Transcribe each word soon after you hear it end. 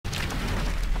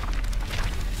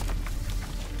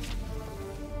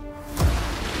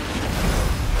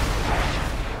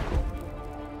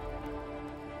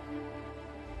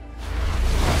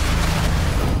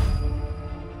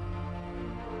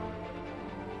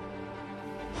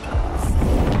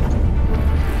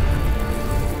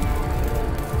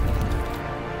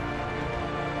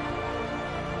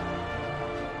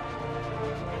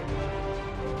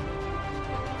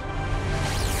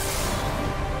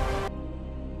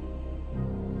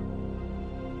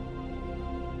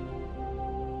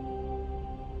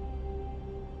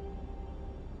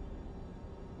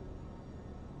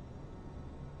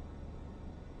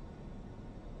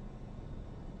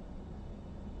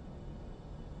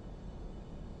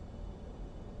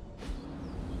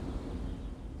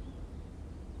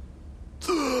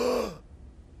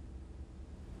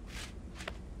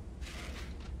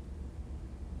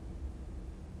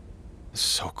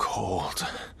so cold,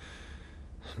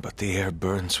 but the air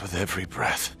burns with every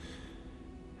breath.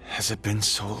 Has it been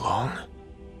so long?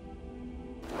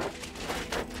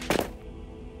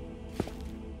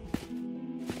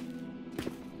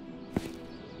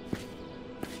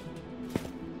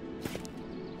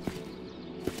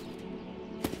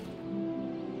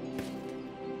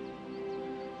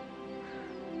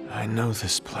 I know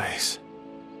this place.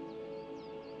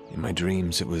 In my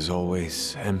dreams, it was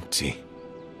always empty.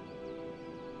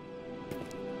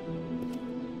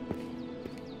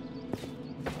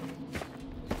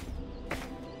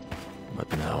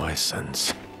 But now I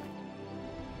sense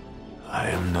I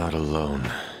am not alone.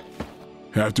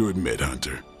 Have to admit,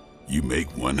 Hunter, you make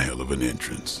one hell of an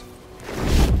entrance.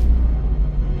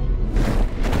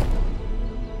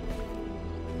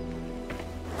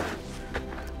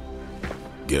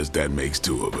 Guess that makes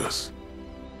two of us.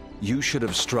 You should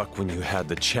have struck when you had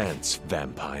the chance,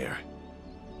 vampire.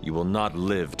 You will not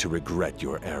live to regret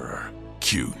your error.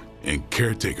 Cute, and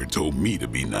Caretaker told me to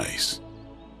be nice.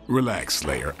 Relax,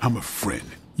 Slayer, I'm a friend.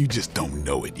 You just don't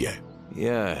know it yet.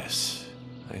 Yes,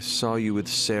 I saw you with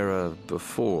Sarah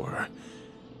before.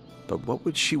 But what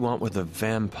would she want with a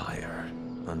vampire,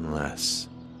 unless...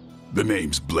 The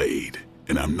name's Blade,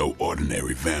 and I'm no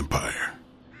ordinary vampire.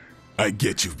 I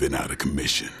get you've been out of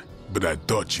commission, but I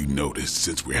thought you noticed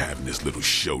since we're having this little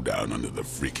showdown under the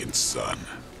freaking sun.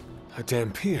 A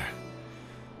Dampier.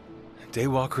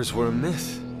 Daywalkers were a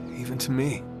myth, even to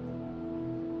me.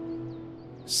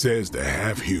 Says the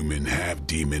half-human,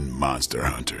 half-demon monster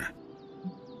hunter.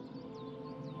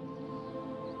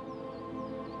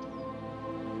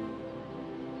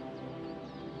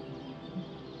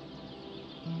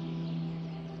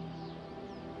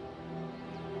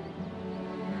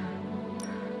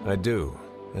 I do,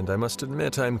 and I must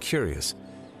admit I'm curious.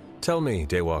 Tell me,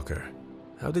 Daywalker,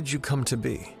 how did you come to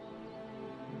be?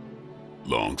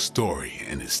 Long story,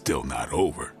 and it's still not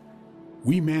over.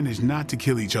 We managed not to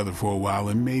kill each other for a while,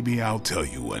 and maybe I'll tell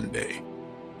you one day.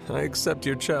 I accept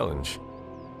your challenge.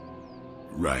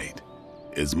 Right.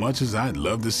 As much as I'd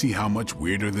love to see how much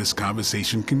weirder this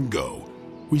conversation can go,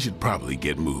 we should probably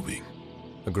get moving.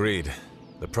 Agreed.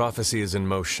 The prophecy is in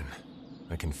motion.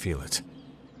 I can feel it.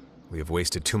 We have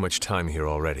wasted too much time here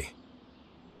already.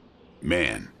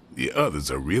 Man, the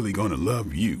others are really gonna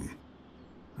love you.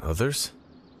 Others?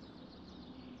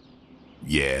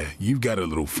 Yeah, you've got a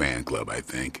little fan club, I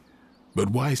think. But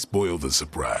why spoil the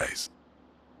surprise?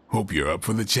 Hope you're up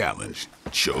for the challenge,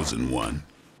 chosen one.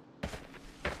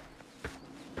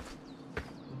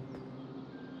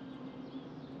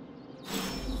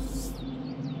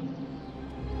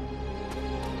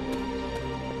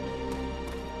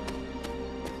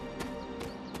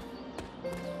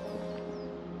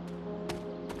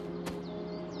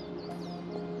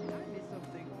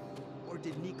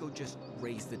 Just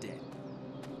raise the dead.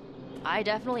 I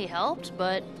definitely helped,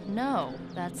 but no,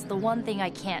 that's the one thing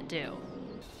I can't do.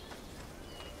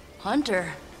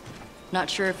 Hunter. Not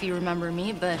sure if you remember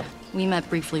me, but we met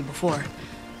briefly before.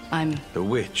 I'm... The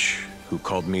witch who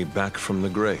called me back from the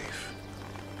grave.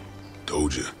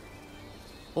 Told ya.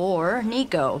 Or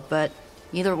Nico, but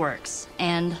either works.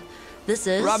 And this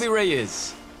is... Robbie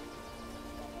Reyes.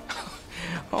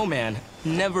 Oh man,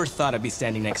 never thought I'd be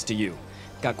standing next to you.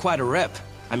 Got quite a rep.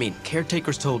 I mean,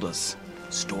 caretakers told us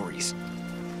stories.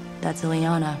 That's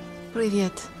Ileana.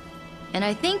 Привет. And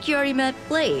I think you already met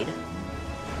Blade.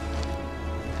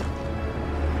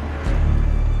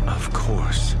 Of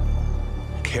course.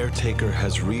 Caretaker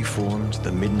has reformed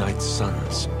the Midnight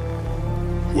Suns.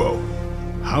 Whoa,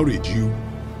 how did you...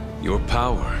 Your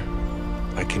power.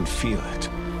 I can feel it.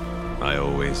 I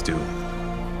always do.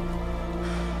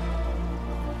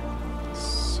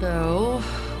 So,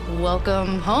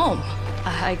 welcome home.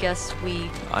 I guess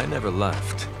we... I never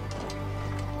left.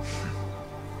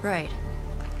 Right.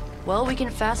 Well, we can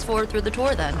fast forward through the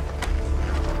tour then.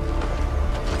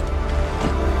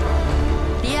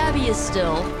 The Abbey is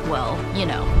still, well, you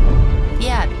know, the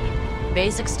Abbey.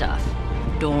 Basic stuff.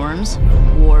 Dorms,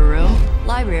 war room,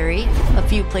 library, a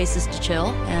few places to chill,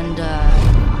 and,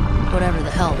 whatever the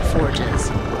hell the Forge is.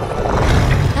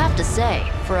 Have to say,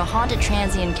 for a haunted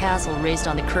transient castle raised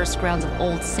on the cursed grounds of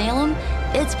Old Salem,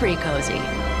 it's pretty cozy.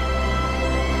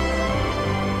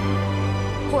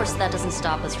 Of course, that doesn't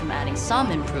stop us from adding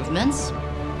some improvements.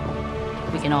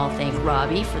 We can all thank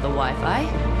Robbie for the Wi-Fi.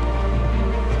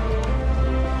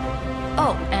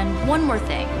 Oh, and one more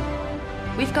thing.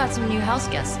 We've got some new house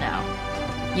guests now.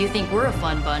 You think we're a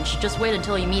fun bunch, just wait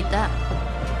until you meet them.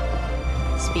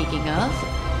 Speaking of,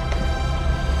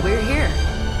 we're here.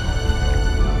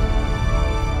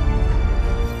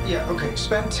 Yeah, okay.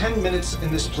 Spend 10 minutes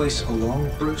in this place alone,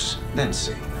 Bruce, then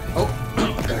see. Oh,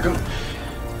 gotta go.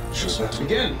 Show's about to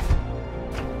begin.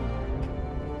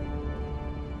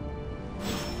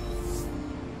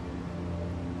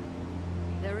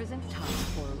 There isn't time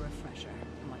for a refresher,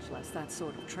 much less that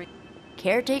sort of trick.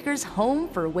 Caretaker's home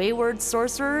for wayward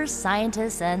sorcerers,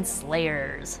 scientists, and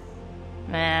slayers.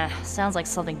 Sounds like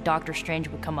something Doctor Strange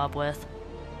would come up with.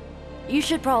 You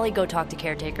should probably go talk to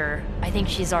Caretaker. I think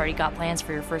she's already got plans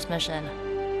for your first mission.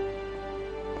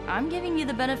 I'm giving you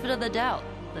the benefit of the doubt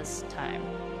this time.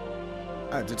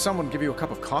 Did someone give you a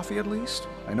cup of coffee at least?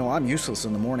 I know I'm useless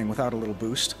in the morning without a little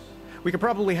boost. We could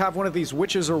probably have one of these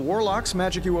witches or warlocks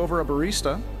magic you over a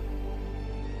barista.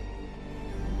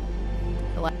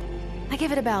 I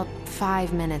give it about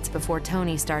 5 minutes before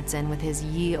Tony starts in with his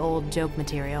ye old joke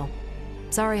material.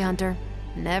 Sorry, Hunter.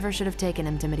 Never should have taken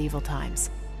him to medieval times.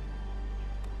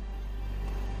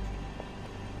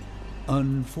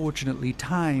 Unfortunately,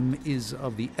 time is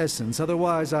of the essence.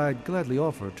 Otherwise, I'd gladly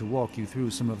offer to walk you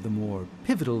through some of the more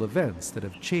pivotal events that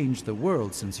have changed the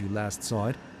world since you last saw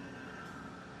it.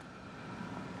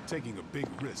 Taking a big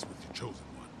risk with your chosen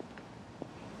one.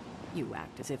 You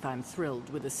act as if I'm thrilled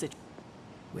with the situation.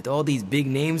 With all these big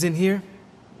names in here,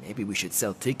 maybe we should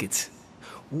sell tickets.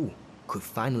 Ooh, could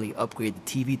finally upgrade the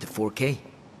TV to 4K.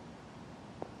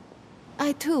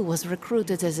 I too was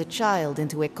recruited as a child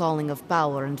into a calling of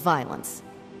power and violence.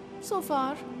 So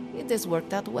far, it has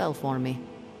worked out well for me.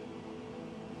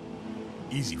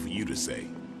 Easy for you to say.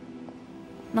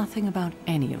 Nothing about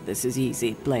any of this is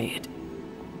easy, Blade.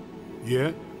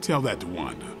 Yeah? Tell that to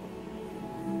Wanda.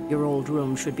 Your old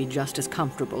room should be just as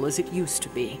comfortable as it used to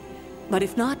be. But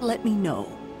if not, let me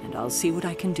know, and I'll see what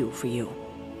I can do for you.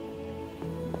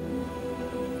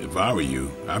 If I were you,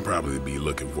 I'd probably be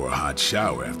looking for a hot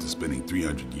shower after spending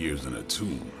 300 years in a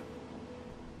tomb.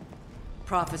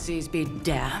 Prophecies be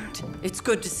damned. It's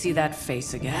good to see that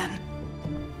face again.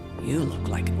 You look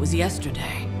like it was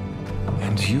yesterday.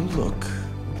 And you look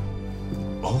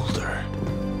older.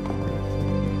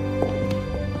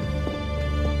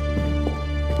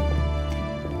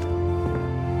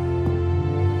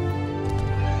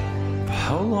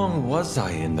 How long was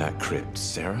I in that crypt,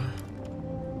 Sarah?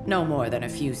 No more than a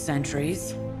few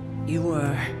centuries. You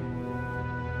were...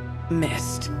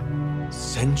 missed.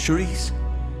 Centuries?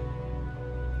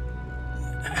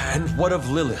 And what of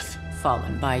Lilith?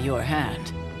 Fallen by your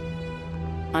hand.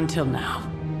 Until now.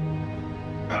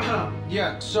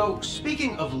 Yeah, so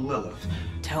speaking of Lilith...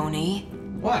 Tony?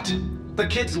 What? The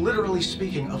kid's literally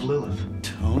speaking of Lilith.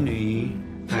 Tony.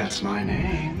 That's my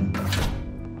name.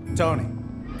 Tony.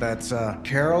 That's,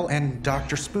 Carol and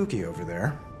Dr. Spooky over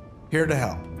there. Here to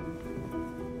help.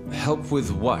 Help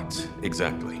with what,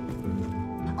 exactly?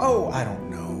 Oh, I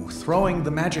don't know. Throwing the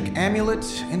magic amulet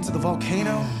into the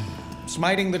volcano?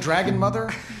 Smiting the Dragon Mother?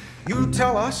 You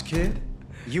tell us, kid.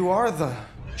 You are the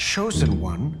chosen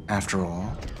one, after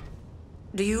all.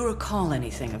 Do you recall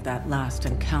anything of that last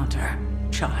encounter,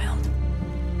 child?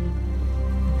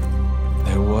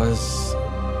 There was...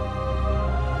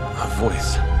 a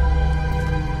voice.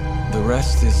 The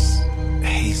rest is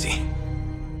hazy.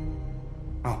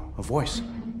 Oh, a voice.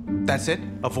 That's it?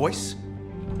 A voice?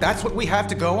 That's what we have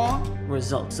to go on?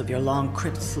 Results of your long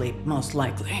crypt sleep, most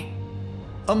likely.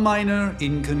 A minor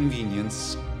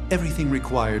inconvenience. Everything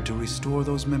required to restore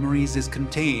those memories is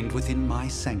contained within my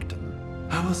sanctum.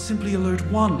 I will simply alert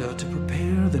Wanda to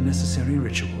prepare the necessary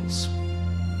rituals.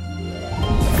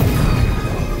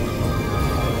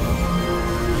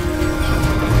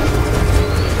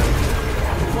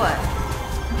 What?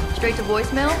 Straight to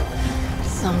voicemail?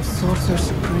 Some sorcerer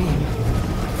supreme.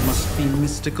 Must be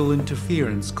mystical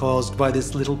interference caused by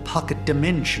this little pocket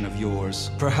dimension of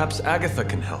yours. Perhaps Agatha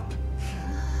can help.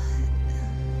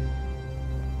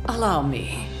 Allow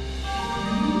me.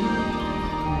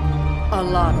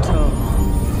 Alato.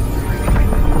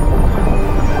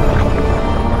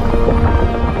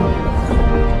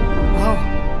 Whoa,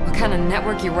 what kind of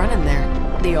network you running there?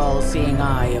 The all-seeing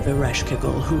eye of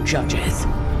Ereshkigal who judges.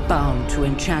 Bound to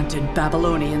enchanted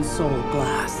Babylonian soul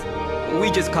glass. We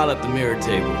just call it the mirror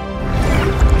table.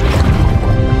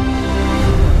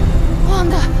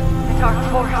 Wanda! The dark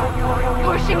force,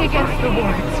 pushing against the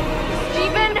wards.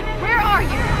 Stephen, where are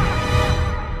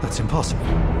you? That's impossible.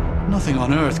 Nothing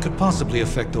on Earth could possibly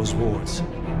affect those wards.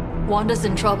 Wanda's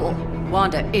in trouble.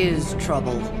 Wanda is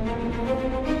trouble.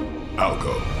 I'll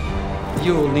go.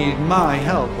 You'll need my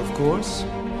help, of course.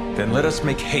 Then let us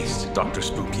make haste, Dr.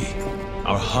 Spooky.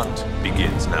 Our hunt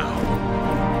begins now.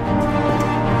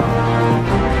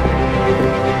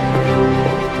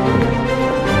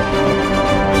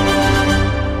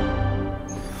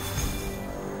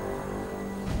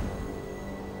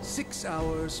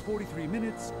 Hours, 43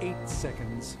 minutes, 8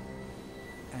 seconds.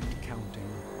 and counting.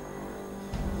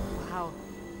 Wow.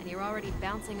 And you're already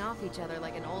bouncing off each other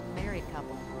like an old married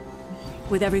couple.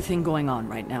 With everything going on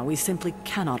right now, we simply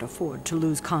cannot afford to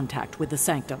lose contact with the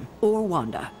Sanctum or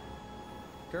Wanda.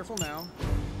 Careful now.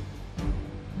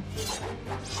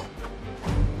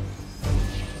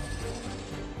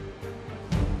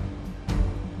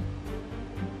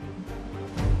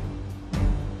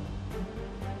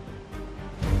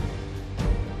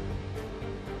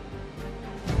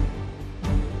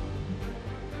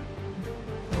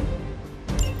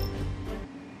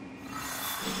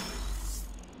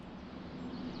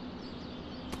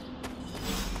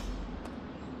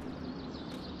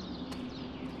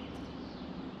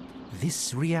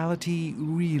 This reality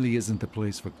really isn't the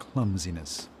place for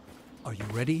clumsiness. Are you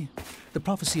ready? The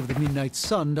prophecy of the Midnight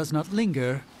Sun does not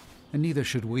linger, and neither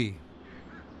should we.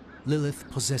 Lilith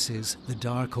possesses the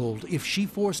Darkhold. If she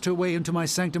forced her way into my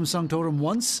Sanctum Sanctorum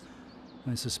once,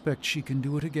 I suspect she can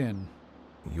do it again.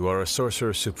 You are a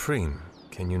Sorcerer Supreme.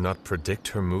 Can you not predict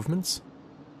her movements?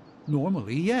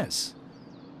 Normally, yes.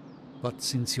 But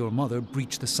since your mother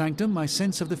breached the Sanctum, my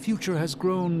sense of the future has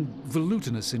grown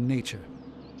volutinous in nature.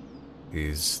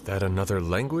 Is that another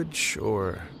language,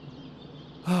 or...?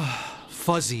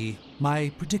 Fuzzy.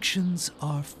 My predictions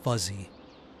are fuzzy.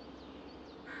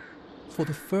 For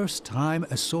the first time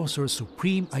as Sorcerer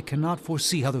Supreme, I cannot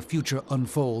foresee how the future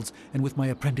unfolds, and with my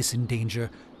apprentice in danger,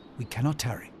 we cannot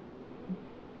tarry.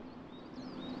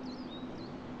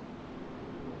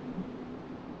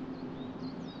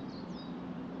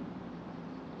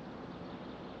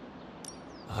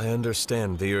 I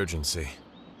understand the urgency.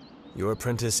 Your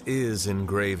apprentice is in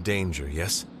grave danger,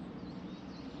 yes?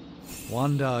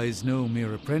 Wanda is no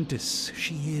mere apprentice.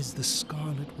 She is the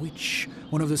Scarlet Witch,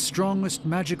 one of the strongest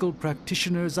magical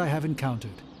practitioners I have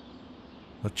encountered.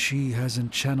 But she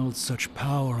hasn't channeled such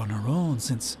power on her own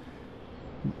since...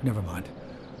 Never mind.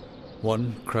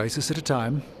 One crisis at a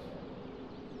time.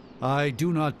 I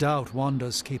do not doubt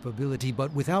Wanda's capability,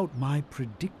 but without my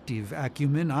predictive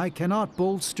acumen, I cannot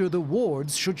bolster the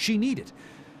wards should she need it.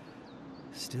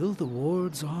 Still, the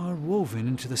wards are woven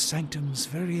into the Sanctum's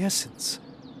very essence.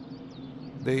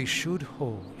 They should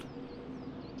hold.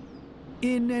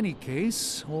 In any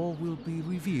case, all will be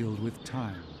revealed with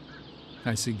time.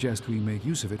 I suggest we make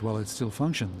use of it while it still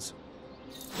functions.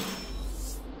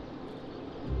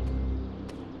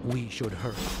 We should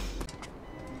hurry.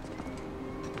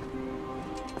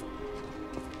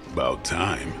 About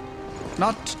time.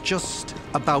 Not just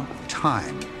about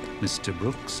time, Mr.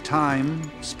 Brooks. Time,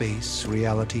 space,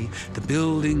 reality, the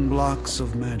building blocks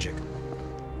of magic.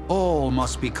 All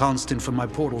must be constant for my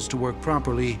portals to work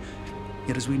properly,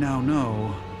 yet as we now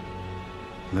know,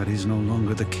 that is no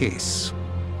longer the case.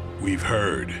 We've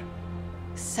heard.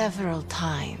 Several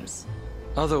times.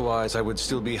 Otherwise, I would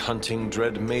still be hunting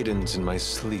dread maidens in my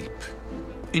sleep.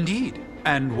 Indeed,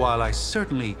 and while I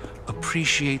certainly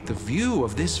appreciate the view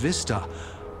of this vista,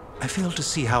 I fail to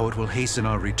see how it will hasten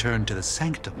our return to the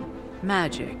Sanctum.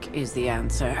 Magic is the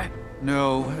answer.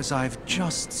 No, as I've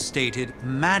just stated,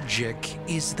 magic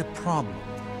is the problem.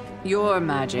 Your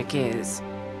magic is...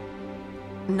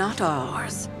 not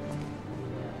ours.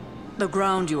 The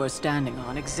ground you are standing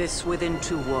on exists within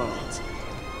two worlds.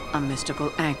 A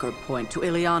mystical anchor point to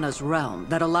Ileana's realm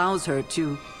that allows her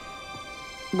to...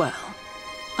 well,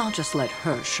 I'll just let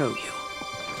her show you.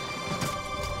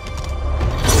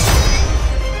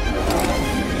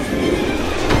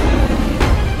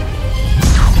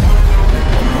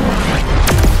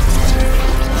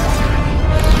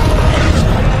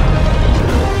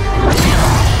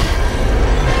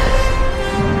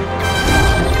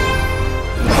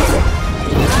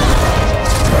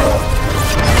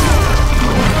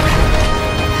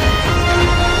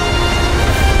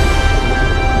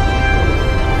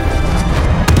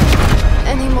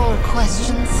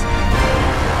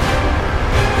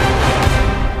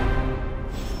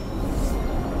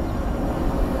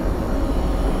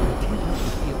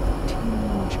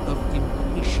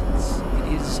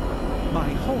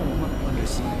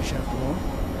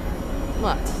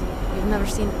 What? You've never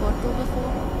seen Portal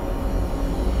before?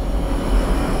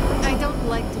 I don't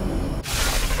like to move.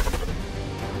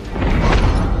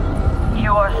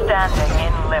 You are standing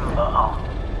in limbo.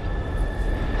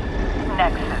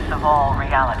 Nexus of all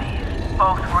realities,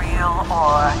 both real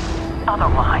or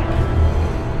otherwise.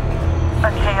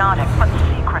 A chaotic but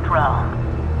secret realm,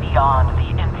 beyond the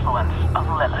influence of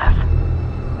Lilith.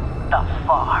 Thus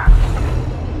far.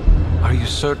 Are you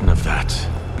certain of that?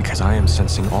 Because I am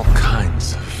sensing all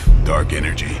kinds of... Dark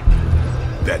energy.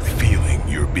 That feeling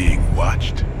you're being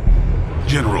watched.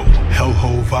 General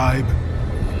hellhole vibe.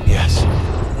 Yes.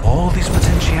 All these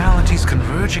potentialities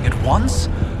converging at once?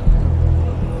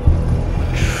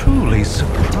 truly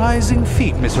surprising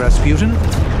feat, Miss Rasputin.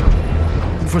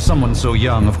 For someone so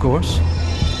young, of course.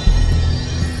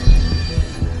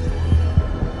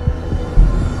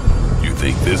 You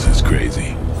think this is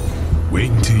crazy?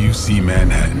 Wait until you see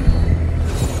Manhattan.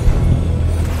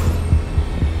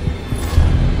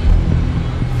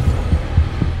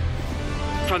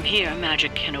 From here,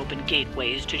 magic can open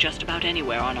gateways to just about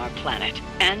anywhere on our planet,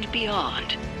 and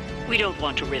beyond. We don't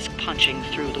want to risk punching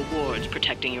through the wards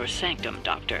protecting your sanctum,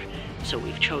 Doctor, so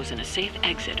we've chosen a safe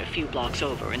exit a few blocks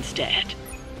over instead.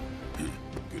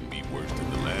 Couldn't be worse than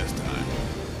the last time.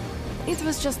 It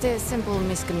was just a simple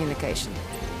miscommunication.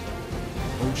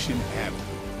 Ocean Avenue.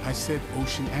 I said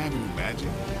Ocean Avenue, Magic.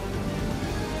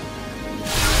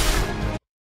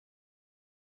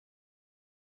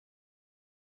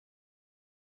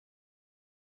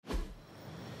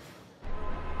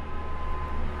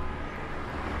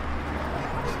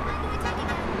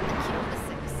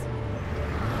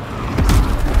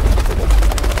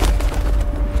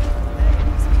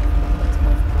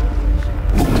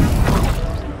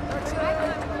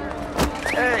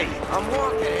 Hey, I'm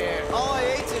walking here. All I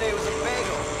ate today was a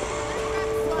bagel.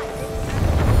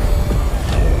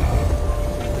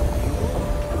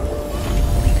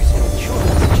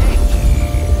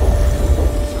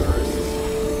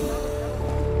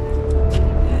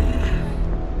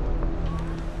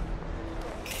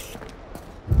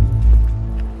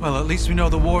 Well, at least we know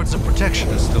the wards of protection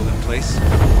are still in place.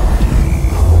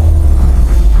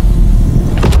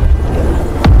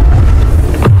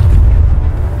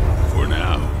 For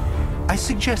now. I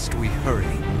suggest we hurry.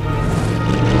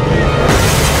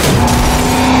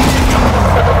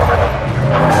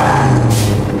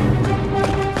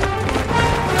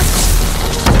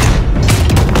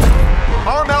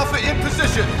 Arm Alpha in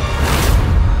position.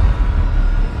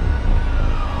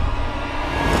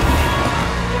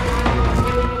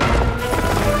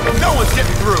 No one's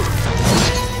getting through.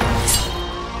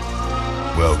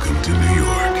 Welcome to New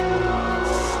York.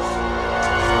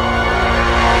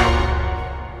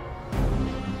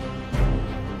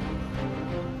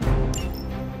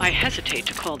 I hesitate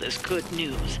to call this good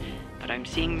news, but I'm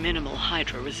seeing minimal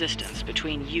Hydra resistance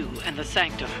between you and the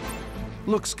Sanctum.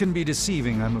 Looks can be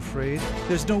deceiving, I'm afraid.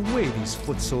 There's no way these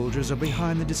foot soldiers are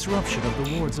behind the disruption of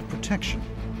the wards of protection.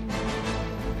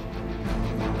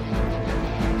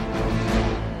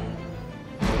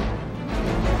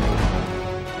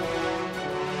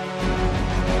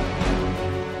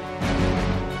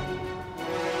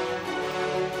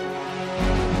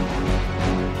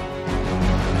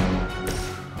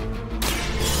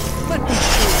 Let me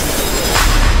show you.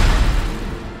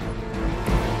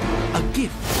 A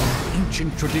gift of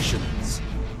ancient traditions.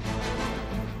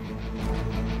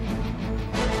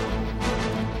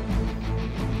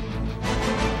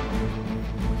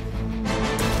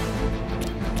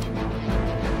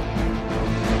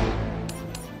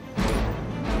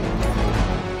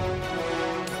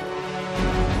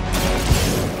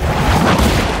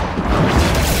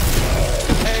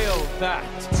 Hail that.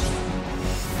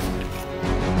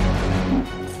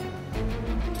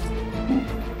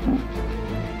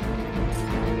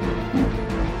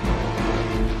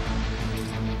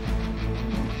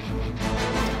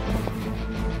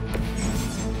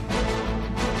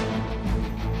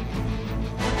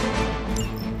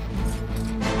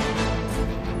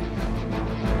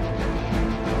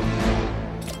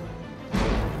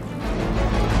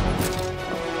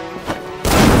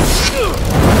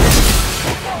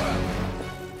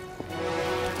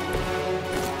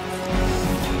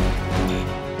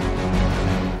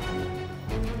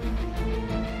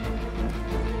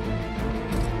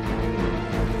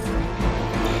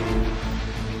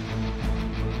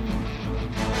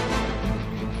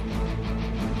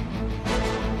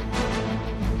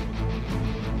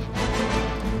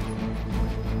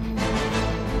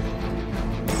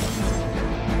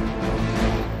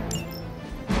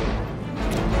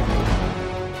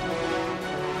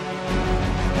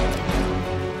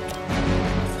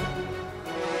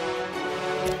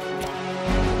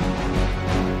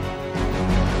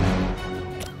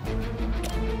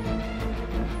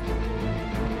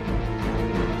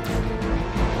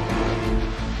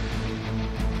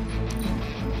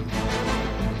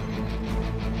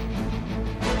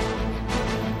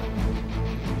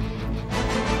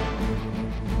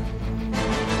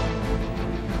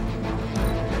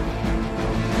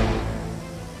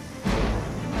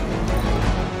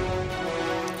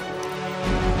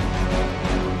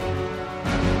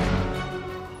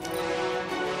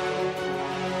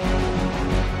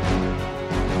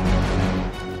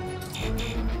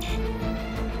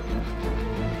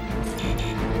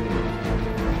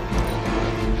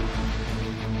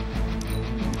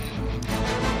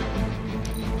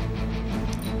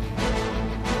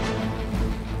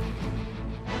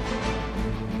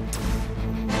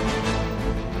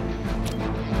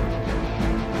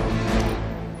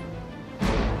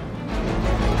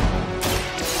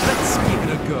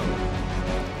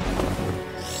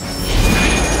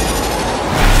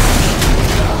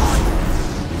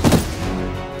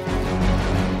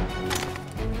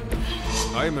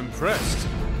 I am impressed.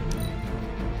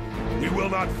 He will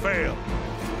not fail.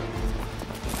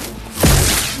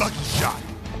 Lucky shot.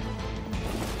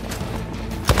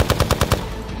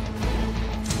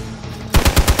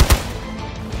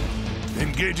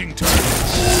 Engaging target.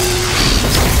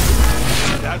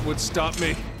 That would stop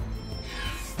me.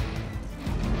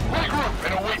 Regroup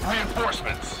and await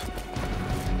reinforcements.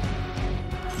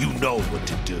 You know what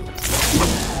to do.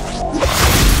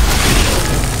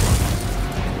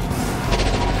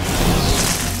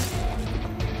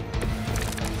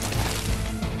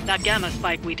 That gamma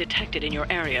spike we detected in your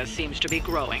area seems to be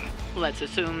growing. Let's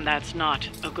assume that's not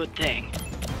a good thing.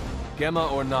 Gamma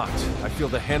or not, I feel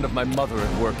the hand of my mother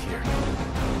at work here.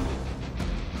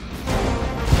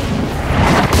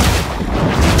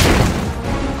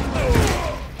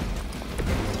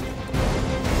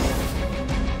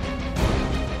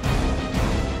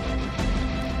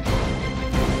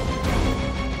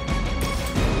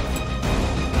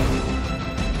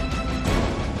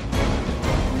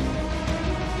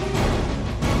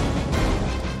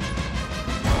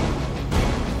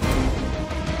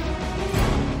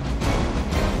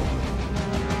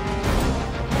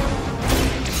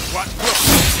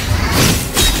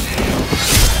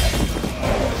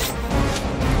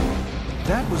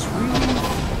 That was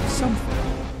really something.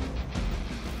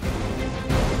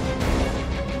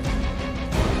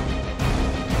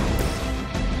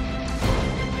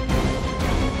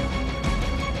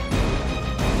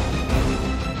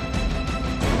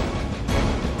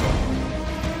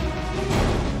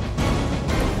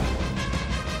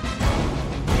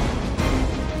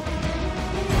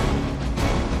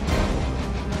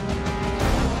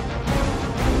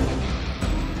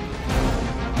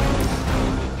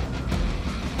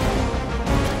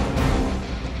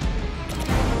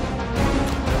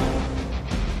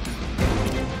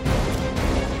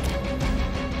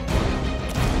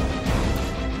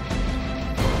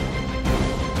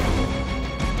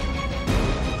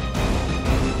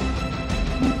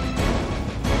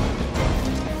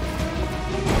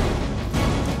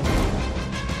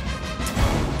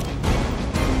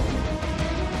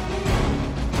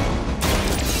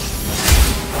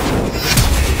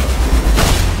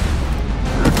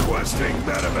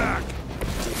 Medevac!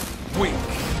 Weak,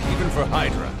 even for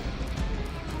Hydra.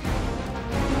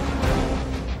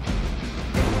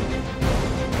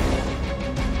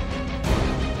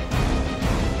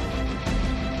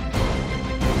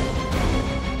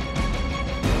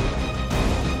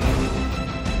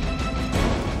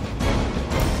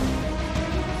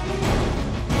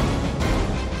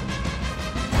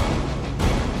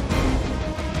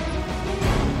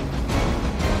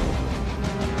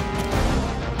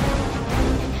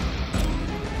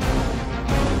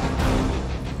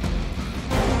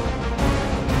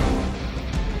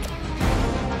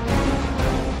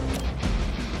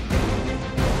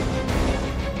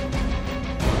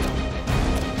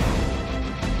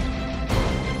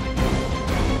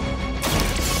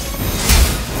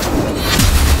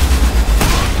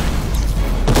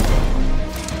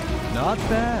 Not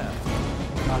bad.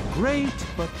 Not great,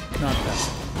 but not bad.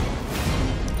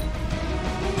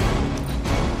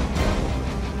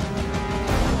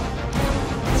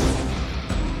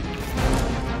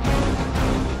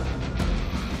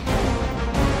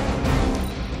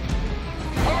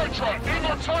 Hydra,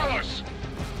 Immortalis!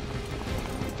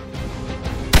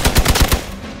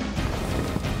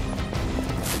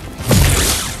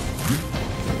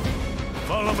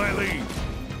 Follow my lead.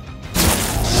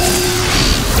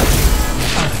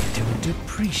 Don't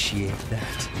appreciate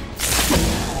that.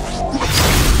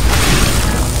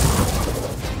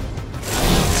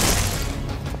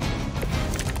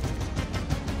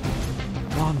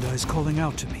 Wanda is calling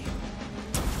out to me.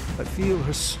 I feel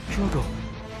her struggle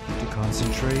to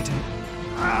concentrate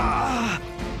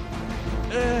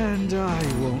and I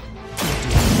won't do it.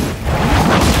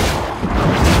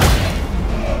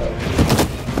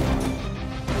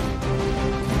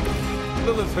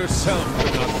 Lilith herself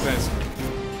could not best me.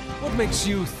 What makes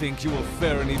you think you will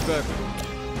fare any better?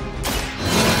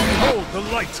 Behold the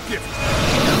light's gift!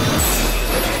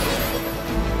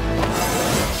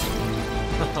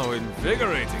 How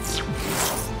invigorating!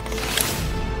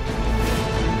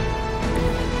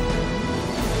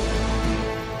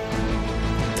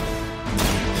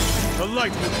 The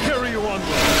light will carry you onward!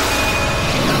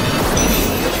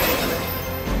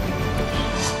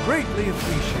 Greatly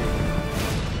appreciated.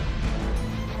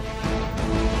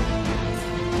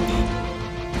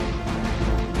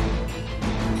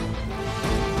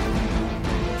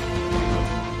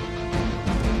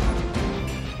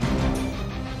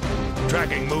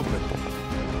 Tracking movement.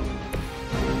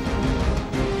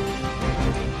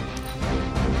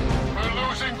 We're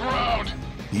losing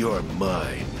You're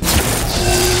mine.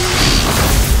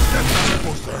 That's not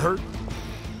supposed to hurt.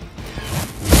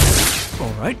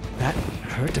 All right, that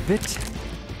hurt a bit.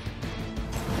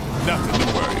 Nothing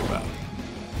to worry about.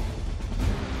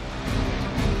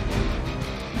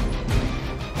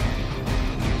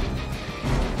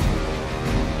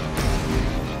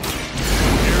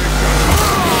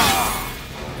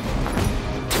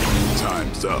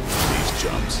 Time's up for these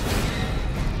jumps.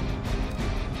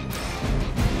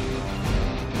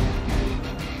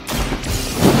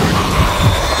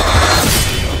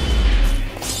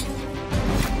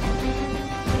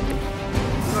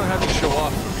 You don't have to show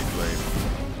off for me, Blade.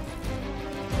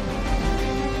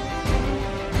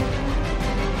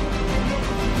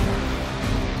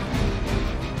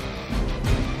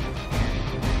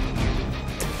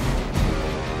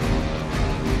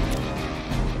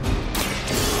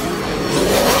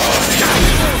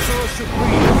 Sorcerer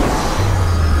Supreme!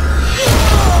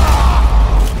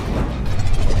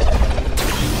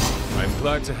 I'm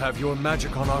glad to have your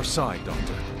magic on our side,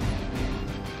 Doctor.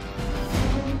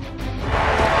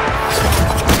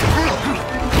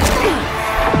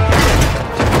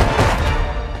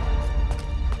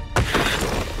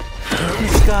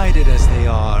 Misguided as they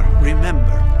are,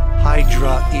 remember,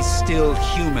 Hydra is still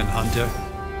human, Hunter.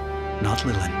 Not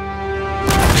Lilin.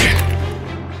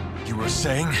 You were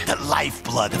saying? The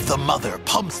lifeblood of the Mother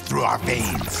pumps through our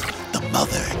veins. The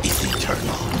Mother is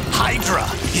eternal. Hydra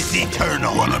is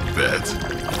eternal. Wanna bet?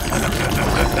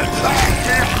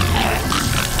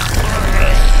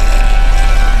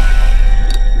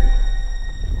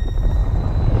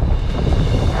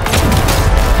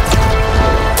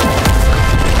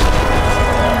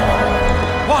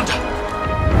 Wanda!